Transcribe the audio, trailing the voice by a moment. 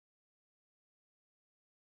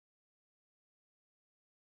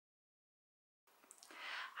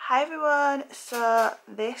Hi everyone, so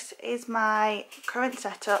this is my current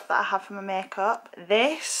setup that I have for my makeup.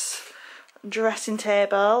 This dressing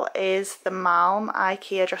table is the Malm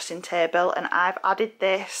IKEA dressing table, and I've added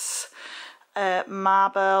this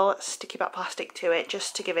marble sticky back plastic to it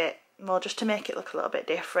just to give it, well, just to make it look a little bit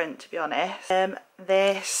different, to be honest.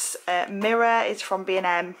 This mirror is from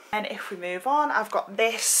B&M, and if we move on, I've got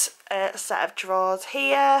this set of drawers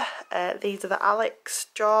here. These are the Alex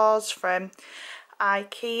drawers from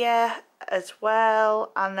IKEA as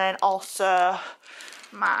well, and then also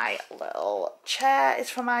my little chair is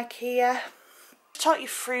from IKEA. I'll talk you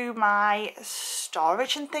through my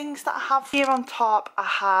storage and things that I have. Here on top I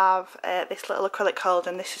have this little acrylic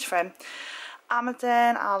holder, and this is from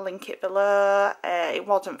Amazon. I'll link it below. It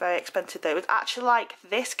wasn't very expensive though. It was actually like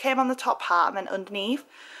this came on the top part, and then underneath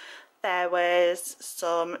there was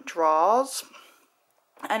some drawers.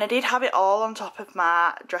 And I did have it all on top of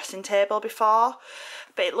my dressing table before,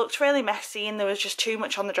 but it looked really messy and there was just too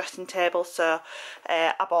much on the dressing table, so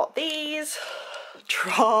I bought these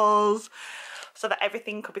drawers so that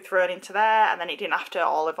everything could be thrown into there, and then it didn't have to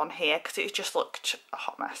all live on here because it just looked a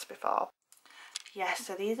hot mess before. Yeah,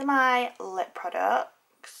 so these are my lip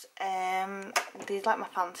products. These are like my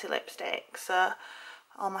fancy lipsticks. So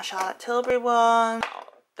all my Charlotte Tilbury ones,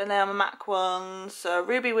 the Naomi Mac ones, so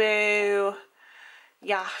Ruby Woo,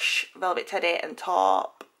 Yash, Velvet Teddy and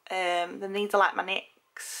Top. Then these are like my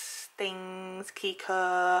NYX things,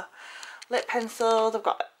 Kiko, lip pencils. I've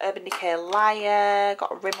got Urban Decay Liar,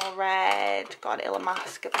 got a Rimmel Red, got an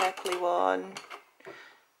Illamasqua purpley one.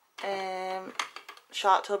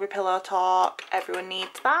 Charlotte Tilbury Pillow Talk, everyone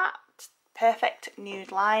needs that. Perfect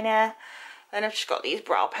nude liner. Then I've just got these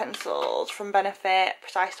brow pencils from Benefit,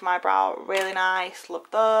 Precise to My Brow, really nice, love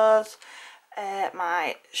those.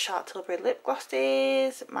 My Charlotte Tilbury lip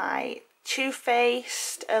glosses, my Too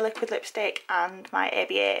Faced liquid lipstick, and my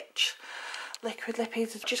ABH liquid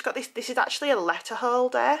lippies. I've just got this is actually a letter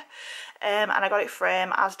holder, and I got it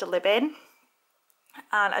from Asda Living,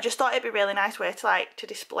 and I just thought it'd be a really nice way to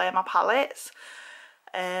display my palettes.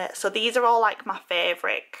 So these are all like my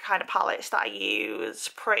favourite kind of palettes that I use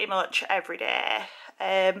pretty much every day.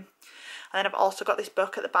 And then I've also got this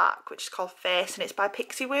book at the back which is called Face, and it's by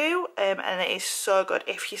Pixie Woo, and it is so good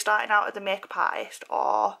if you're starting out as a makeup artist,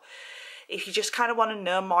 or if you just kind of want to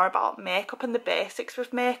know more about makeup and the basics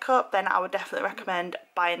with makeup, then I would definitely recommend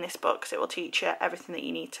buying this book because it will teach you everything that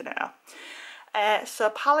you need to know. So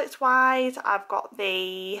palettes wise, I've got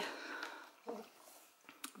the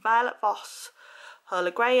Violet Voss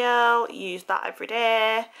Holy Grail, use that every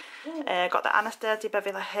day. Got the Anastasia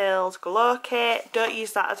Beverly Hills Glow Kit. Don't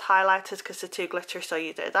use that as highlighters because they're too glittery, so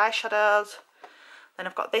use it as eyeshadows. Then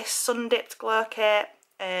I've got this Sun Dipped Glow Kit.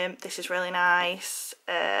 This is really nice.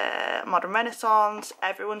 Modern Renaissance,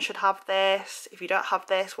 everyone should have this. If you don't have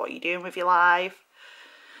this, what are you doing with your life?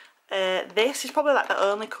 This is probably like the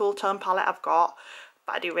only cool tone palette I've got,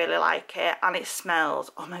 but I do really like it, and it smells,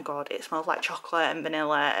 oh my god, it smells like chocolate and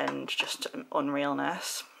vanilla and just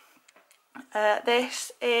unrealness.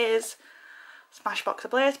 This is Smashbox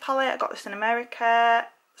Ablaze palette. I got this in America,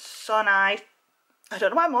 so nice. I don't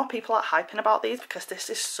know why more people are hyping about these because this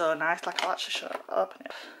is so nice. Like, I'll actually open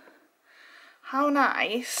it. How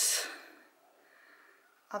nice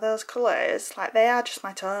are those colours? Like, they are just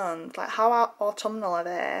my tones. Like, how autumnal are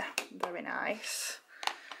they? Very nice.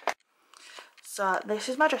 So this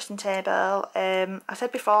is my dressing table. I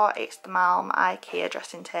said before, it's the Malm IKEA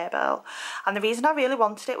dressing table, and the reason I really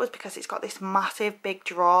wanted it was because it's got this massive big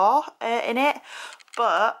drawer in it,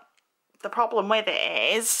 but the problem with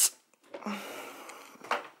it is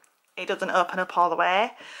it doesn't open up all the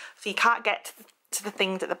way, so you can't get to the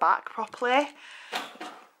things at the back properly,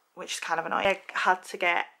 which is kind of annoying. I had to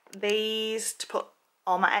get these to put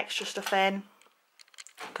all my extra stuff in,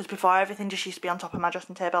 because before everything just used to be on top of my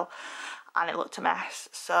dressing table and it looked a mess.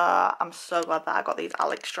 So I'm so glad that I got these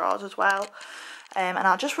Alex drawers as well. And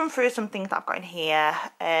I'll just run through some things that I've got in here.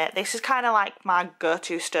 This is kind of like my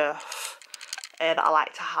go-to stuff that I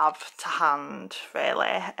like to have to hand,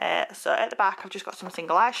 really. So at the back I've just got some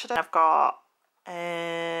single eyeshadow. I've got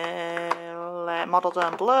Model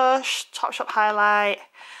Zone Blush, Topshop Highlight,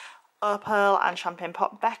 Opal and Champagne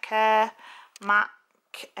Pop Becca, MAC,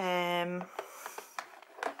 I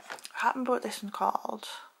can't remember what this one's called,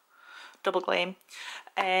 Double Gleam,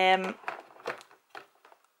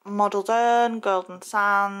 Model Zone, Golden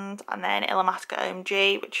Sand, and then Illamasqua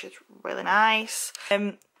OMG, which is really nice.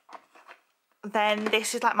 Then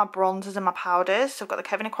this is like my bronzers and my powders. So I've got the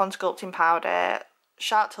Kevyn Aucoin Sculpting Powder,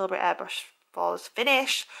 Charlotte Tilbury Airbrush Falls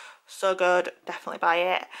Finish, so good, definitely buy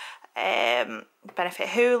it. Benefit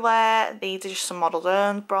Hoola. These are just some Model's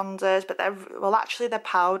Own bronzers, but they're, well, actually they're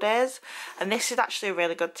powders, and this is actually a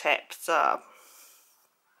really good tip. So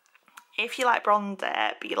if you like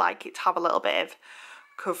bronzer but you like it to have a little bit of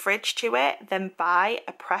coverage to it, then buy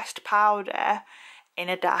a pressed powder in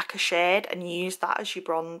a darker shade and use that as your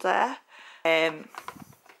bronzer.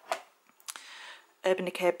 Urban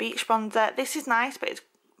Decay Beach Bronzer. This is nice, but it's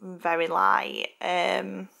very light.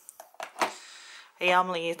 I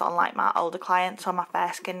normally use it on like my older clients or my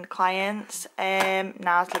fair skinned clients.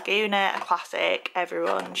 NARS Laguna, a classic,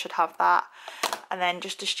 everyone should have that. And then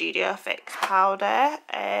just a Studio Fix powder.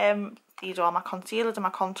 These are all my concealers and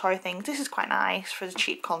my contouring things. This is quite nice for the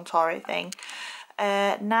cheap contouring thing.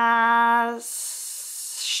 NARS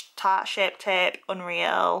Tarte Shape Tape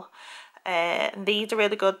Unreal. These are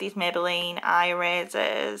really good, these Maybelline eye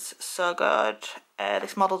razors, so good.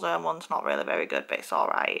 This Model's Own one's not really very good, but it's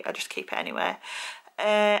alright, I just keep it anyway.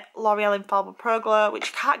 L'Oreal Infallible Pro Glow, which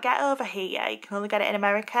you can't get over here, you can only get it in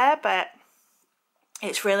America, but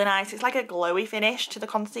it's really nice. It's like a glowy finish to the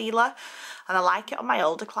concealer, and I like it on my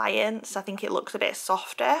older clients. I think it looks a bit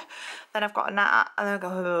softer. Then I've got a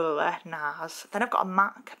NARS. Then I've got a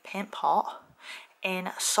MAC paint pot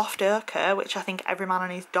in soft ochre, which I think every man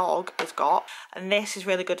and his dog has got, and this is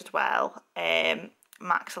really good as well.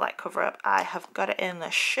 MAC Select Cover Up. I have got it in the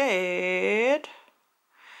shade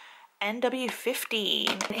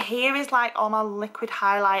NW15. And here is like all my liquid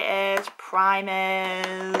highlighters,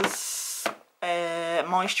 primers,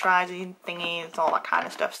 moisturising thingies, all that kind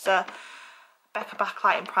of stuff. So Becca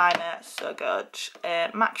Backlighting Primer, so good.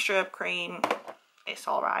 MAC Strobe Cream, it's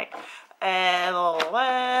alright. What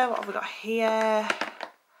have we got here?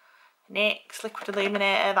 NYX Liquid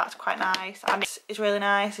Illuminator, that's quite nice. And this is really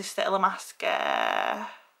nice. This is the Illamasqua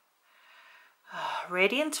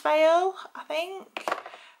Radiance Veil, I think.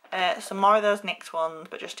 Some more of those NYX ones,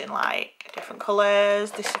 but just in like different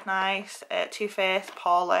colours. This is nice. Too Faced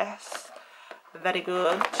Poreless, very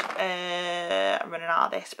good. I'm running out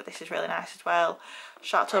of this, but this is really nice as well.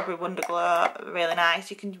 Charlotte Tilbury Wonder Glow, really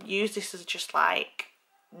nice. You can use this as just like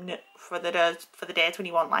for the days when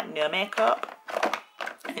you want like no makeup.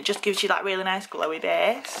 It just gives you that really nice glowy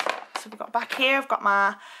base. So we've got back here, I've got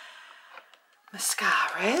my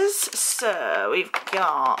mascaras. So we've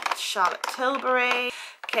got Charlotte Tilbury,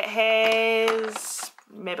 Kit Hayes,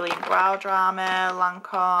 Maybelline Brow Drama,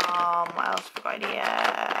 Lancome. What else have we got in here?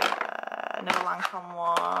 Another Lancome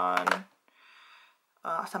one.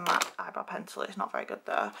 Oh, that's a matte eyebrow pencil. It's not very good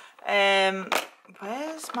though.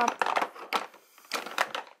 Where's my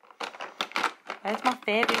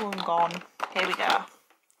favourite one gone? Here we go.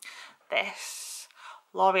 This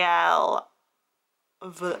L'Oreal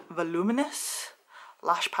Voluminous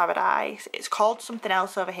Lash Paradise. It's called something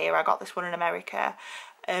else over here. I got this one in America,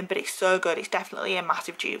 but it's so good. It's definitely a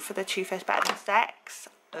massive dupe for the Too Faced Better Than Sex.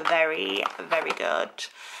 Very, very good.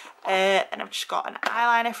 And I've just got an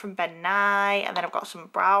eyeliner from Ben Nye, and then I've got some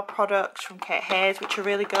brow products from Kate Hayes, which are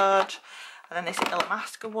really good. And then this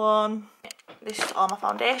Illamasqua one. This is all my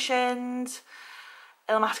foundations.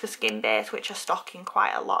 Illamasqua Skin Base, which are stocking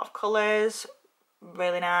quite a lot of colours.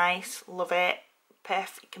 Really nice, love it.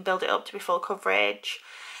 Perfect, you can build it up to be full coverage.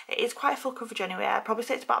 It is quite full coverage anyway. I'd probably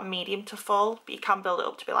say it's about medium to full, but you can build it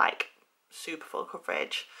up to be like super full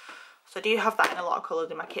coverage. So I do have that in a lot of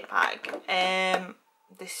colours in my kit bag.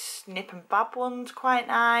 This Nip and Bab one's quite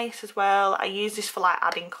nice as well. I use this for like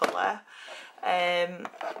adding colour.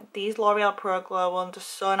 These L'Oreal Pro Glow ones are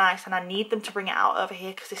so nice, and I need them to bring it out over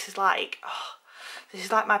here because this is like, oh, this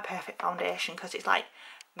is like my perfect foundation because it's like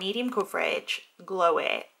medium coverage,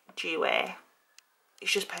 glowy, dewy.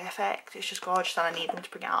 It's just perfect. It's just gorgeous, and I need them to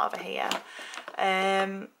bring it out over here.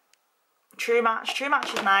 True Match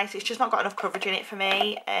is nice. It's just not got enough coverage in it for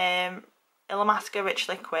me. Illamasqua Rich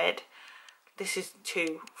Liquid. This is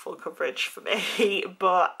too full coverage for me,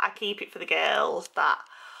 but I keep it for the girls that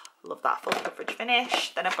love that full coverage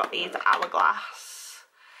finish. Then I've got these Hourglass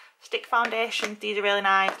stick foundations. These are really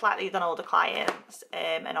nice, like these on older clients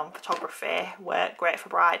and on photography, work great for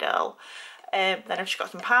bridal. Then I've just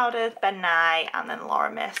got some powders, Ben Nye, and then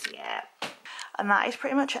Laura Mercier. And that is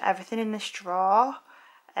pretty much everything in this drawer.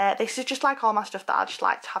 This is just like all my stuff that I just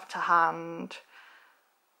like to have to hand.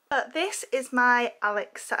 This is my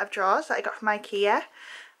Alex set of drawers that I got from IKEA.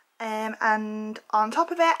 And on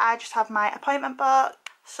top of it, I just have my appointment book.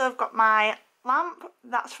 So I've got my lamp,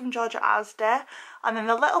 that's from Georgia Asda, and then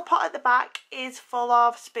the little pot at the back is full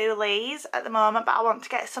of spoolies at the moment, but I want to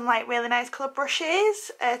get some like really nice colour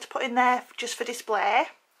brushes to put in there just for display.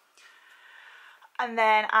 And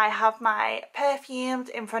then I have my perfumes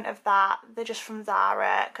in front of that. They're just from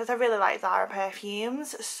Zara because I really like Zara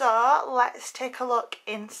perfumes. So let's take a look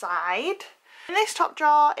inside. In this top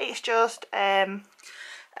drawer, it's just a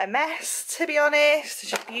mess, to be honest.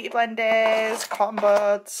 It's just beauty blenders, cotton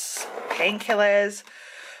buds, painkillers,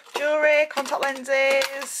 jewellery, contact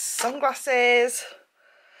lenses, sunglasses.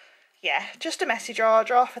 Yeah, just a messy drawer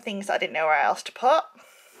for things that I didn't know where else to put.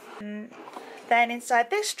 And then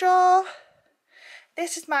inside this drawer,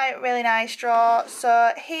 this is my really nice drawer.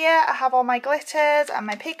 So here I have all my glitters and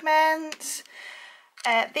my pigments.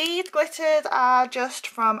 These glitters are just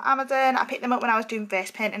from Amazon. I picked them up when I was doing face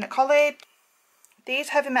painting at college. These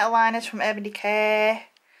heavy metal liners from Urban Decay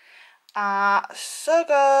are so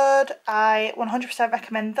good. I 100%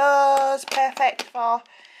 recommend those. Perfect for,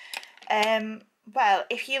 well,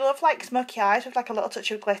 if you love like smoky eyes with like a little touch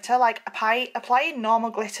of glitter, like applying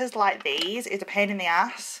normal glitters like these is a pain in the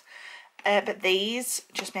ass. But these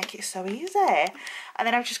just make it so easy. And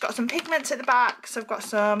then I've just got some pigments at the back. So I've got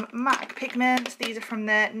some MAC pigments. These are from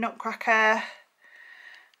the Nutcracker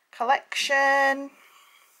collection.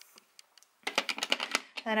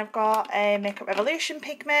 Then I've got a Makeup Revolution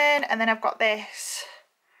pigment. And then I've got this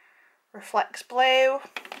Reflex Blue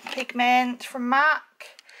pigment from MAC.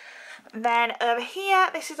 Then over here,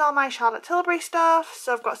 this is all my Charlotte Tilbury stuff.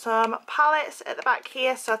 So I've got some palettes at the back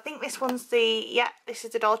here. So I think this one's the, yeah, this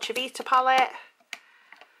is the Dolce Vita palette.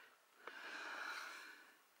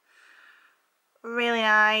 Really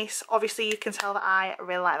nice. Obviously you can tell that I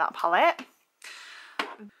really like that palette.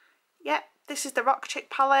 Yep, this is the Rock Chick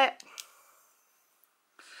palette.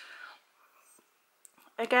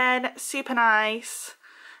 Again, super nice.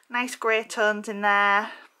 Nice grey tones in there.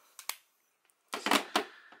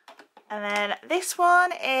 And then this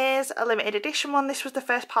one is a limited edition one. This was the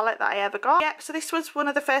first palette that I ever got. Yep, so this was one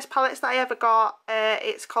of the first palettes that I ever got.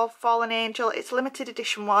 It's called Fallen Angel. It's a limited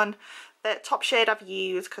edition one. The top shade I've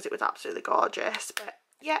used because it was absolutely gorgeous. But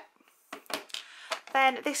yeah.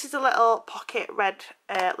 Then this is a little pocket red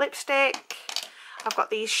lipstick. I've got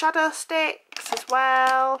these shadow sticks as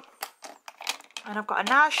well. And I've got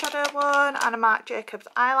a NARS shadow one and a Marc Jacobs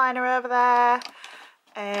eyeliner over there.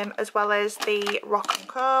 As well as the Rock and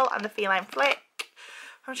Coal and the Feline Flick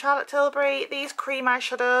from Charlotte Tilbury. These cream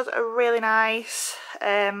eyeshadows are really nice.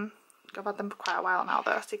 I've had them for quite a while now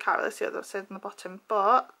though, so you can't really see what they've said on the bottom,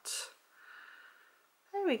 but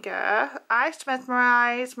there we go. Eyes to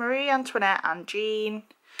Mesmerise, Marie Antoinette and Jean.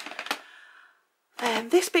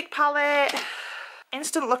 This big palette,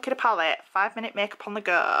 Instant Look at a palette, 5-minute makeup on the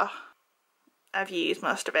go. I've used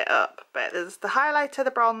most of it up, but there's the highlighter, the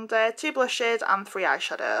bronzer, 2 blushes and 3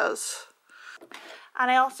 eyeshadows. And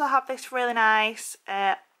I also have this really nice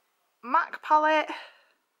MAC palette.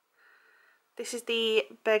 This is the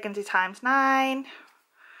Burgundy x9.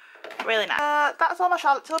 Really nice. That's all my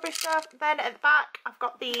Charlotte Tilbury stuff. Then at the back I've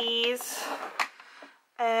got these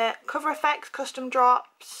Cover FX custom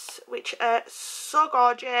drops, which are so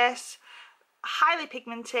gorgeous. Highly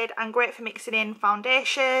pigmented and great for mixing in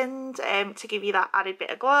foundations to give you that added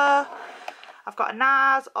bit of glow. I've got a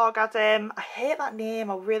NARS Orgasm. I hate that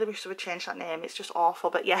name. I really wish they would change that name. It's just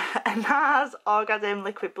awful. But yeah, a NARS Orgasm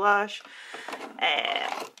liquid blush.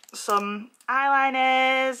 Some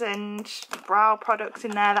eyeliners and brow products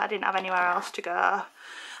in there that I didn't have anywhere else to go.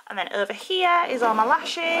 And then over here is all my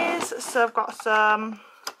lashes. So I've got some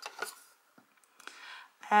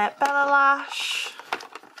Bella Lash.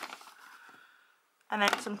 And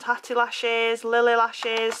then some Tatty lashes, Lily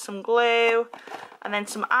lashes, some glue, and then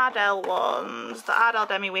some Ardell ones, the Ardell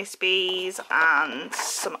Demi Wispies, and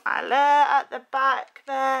some eyeliner at the back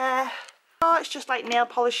there. Oh, it's just like nail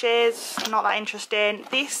polishes, not that interesting.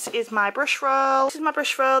 This is my brush roll. This is my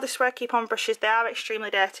brush roll. This is where I keep on brushes. They are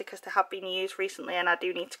extremely dirty because they have been used recently and I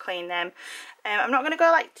do need to clean them. I'm not going to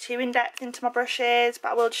go like too in depth into my brushes,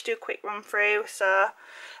 but I will just do a quick run through. So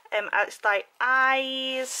it's like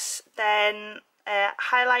eyes, then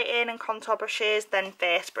highlighting and contour brushes, then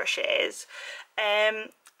face brushes.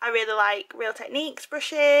 I really like Real Techniques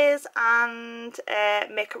brushes and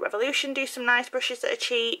Makeup Revolution do some nice brushes that are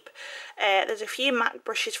cheap. There's a few MAC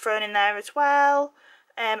brushes thrown in there as well.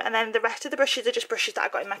 And then the rest of the brushes are just brushes that I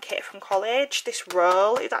got in my kit from college. This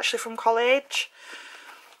roll is actually from college.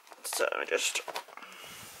 So just...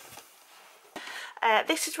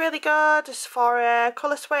 this is really good just for a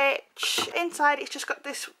colour switch. Inside it's just got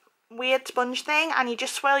this weird sponge thing and you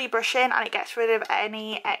just swirl your brush in and it gets rid of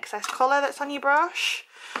any excess colour that's on your brush.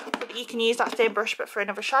 But you can use that same brush but for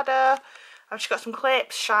another shadow. I've just got some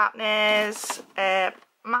clips, sharpeners,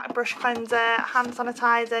 matte brush cleanser, hand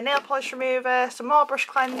sanitizer, nail polish remover, some more brush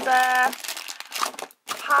cleanser,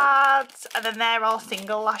 pads, and then they're all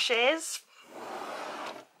single lashes.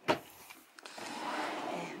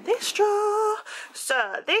 this drawer.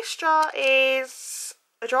 So this drawer is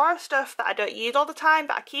a drawer of stuff that I don't use all the time,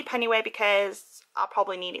 but I keep anyway because I'll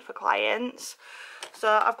probably need it for clients. So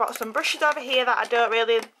I've got some brushes over here that I don't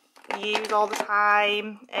really use all the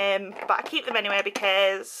time, but I keep them anyway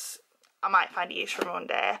because I might find a use for them one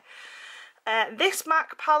day. This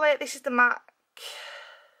MAC palette, this is the MAC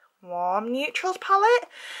Warm Neutrals palette,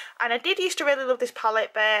 and I did used to really love this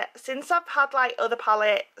palette, but since I've had like other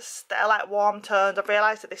palettes that are like warm tones, I've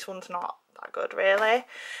realised that this one's not that good really.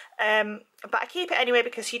 But I keep it anyway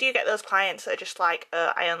because you do get those clients that are just like,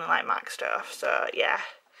 I only like MAC stuff. So yeah.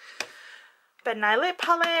 Ben Nye lip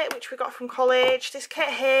palette, which we got from college. This Kate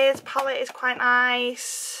Hayes palette is quite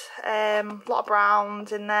nice. A lot of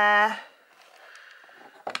browns in there.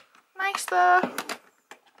 Nice though.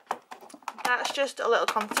 That's just a little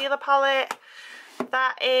concealer palette.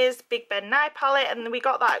 That is Big Ben Nye palette, and we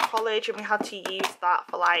got that at college and we had to use that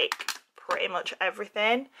for like pretty much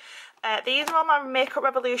everything. These are all my Makeup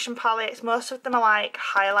Revolution palettes. Most of them are like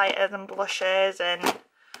highlighters and blushes and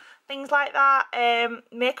things like that.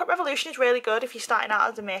 Makeup Revolution is really good if you're starting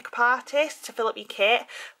out as a makeup artist to fill up your kit,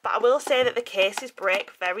 but I will say that the cases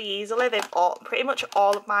break very easily. Pretty much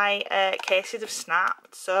all of my cases have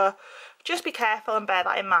snapped, so just be careful and bear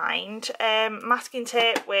that in mind. Masking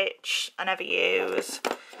tape, which I never use.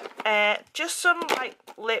 Just some like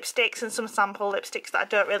lipsticks and some sample lipsticks that I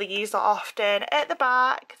don't really use that often. At the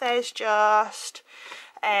back there's just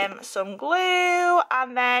some glue,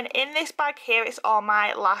 and then in this bag here it's all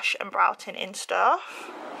my lash and brow tinting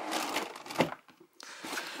stuff.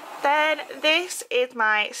 Then this is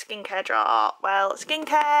my skincare drawer. Well,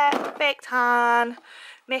 skincare, fake tan,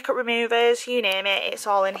 makeup removers, you name it, it's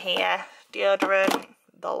all in here. Deodorant,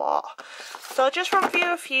 the lot. So I'll just run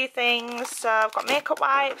through a few things. So I've got makeup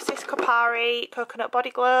wipes, this Cultbeauty Coconut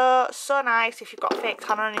Body Glow. So nice if you've got fake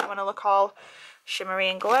tan on and you want to look all shimmery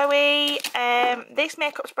and glowy. This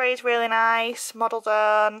makeup spray is really nice, Model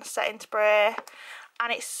Zone setting spray,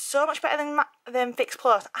 and it's so much better than Fix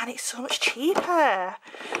Plus, and it's so much cheaper.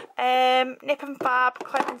 Nip and Fab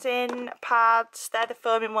cleansing pads, they're the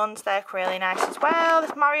foaming ones, they're really nice as well.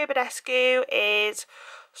 This Mario Badescu is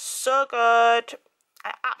so good,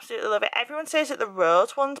 I absolutely love it. Everyone says that the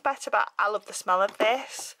rose one's better, but I love the smell of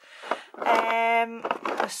this.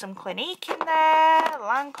 There's some Clinique in there,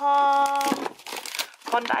 Lancome,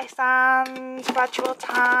 Bondi Sands, Gradual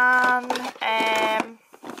Tan,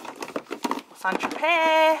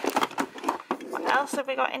 Saint-Tropez. What else have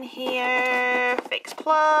we got in here? Fix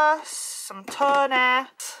Plus, some toner.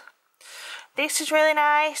 This is really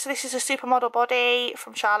nice. This is a Supermodel body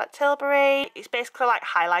from Charlotte Tilbury. It's basically like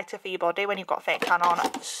highlighter for your body when you've got fake tan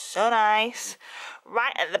on. So nice.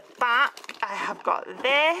 Right at the back I have got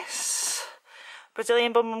this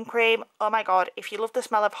Brazilian Bum Bum Cream. Oh my god, if you love the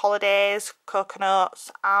smell of holidays,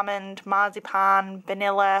 coconuts, almond, marzipan,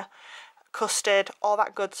 vanilla, custard, all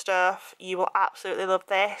that good stuff, you will absolutely love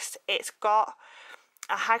this. It's got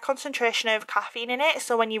a high concentration of caffeine in it,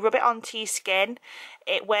 so when you rub it onto your skin,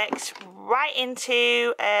 it works right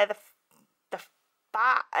into the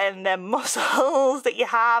fat and the muscles that you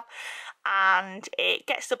have, and it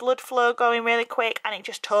gets the blood flow going really quick, and it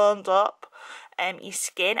just tones up your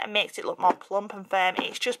skin and makes it look more plump and firm.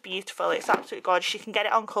 It's just beautiful. It's absolutely gorgeous. You can get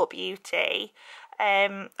it on Cultbeauty.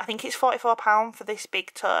 I think it's £44 for this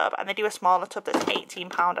big tub, and they do a smaller tub that's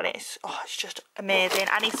 £18, and it's just amazing.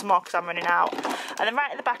 I need some more because I'm running out. And then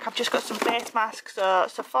right at the back I've just got some face masks, so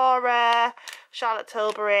Sephora, Charlotte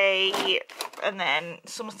Tilbury, and then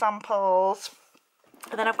some samples.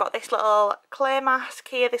 And then I've got this little clay mask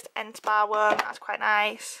here, this N-Spa one, that's quite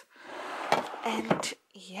nice. And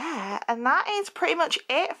yeah, and that is pretty much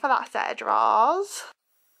it for that set of drawers.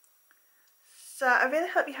 So I really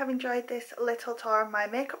hope you have enjoyed this little tour of my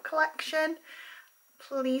makeup collection.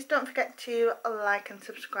 Please don't forget to like and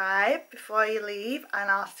subscribe before you leave, and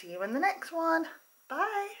I'll see you in the next one.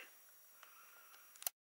 Bye!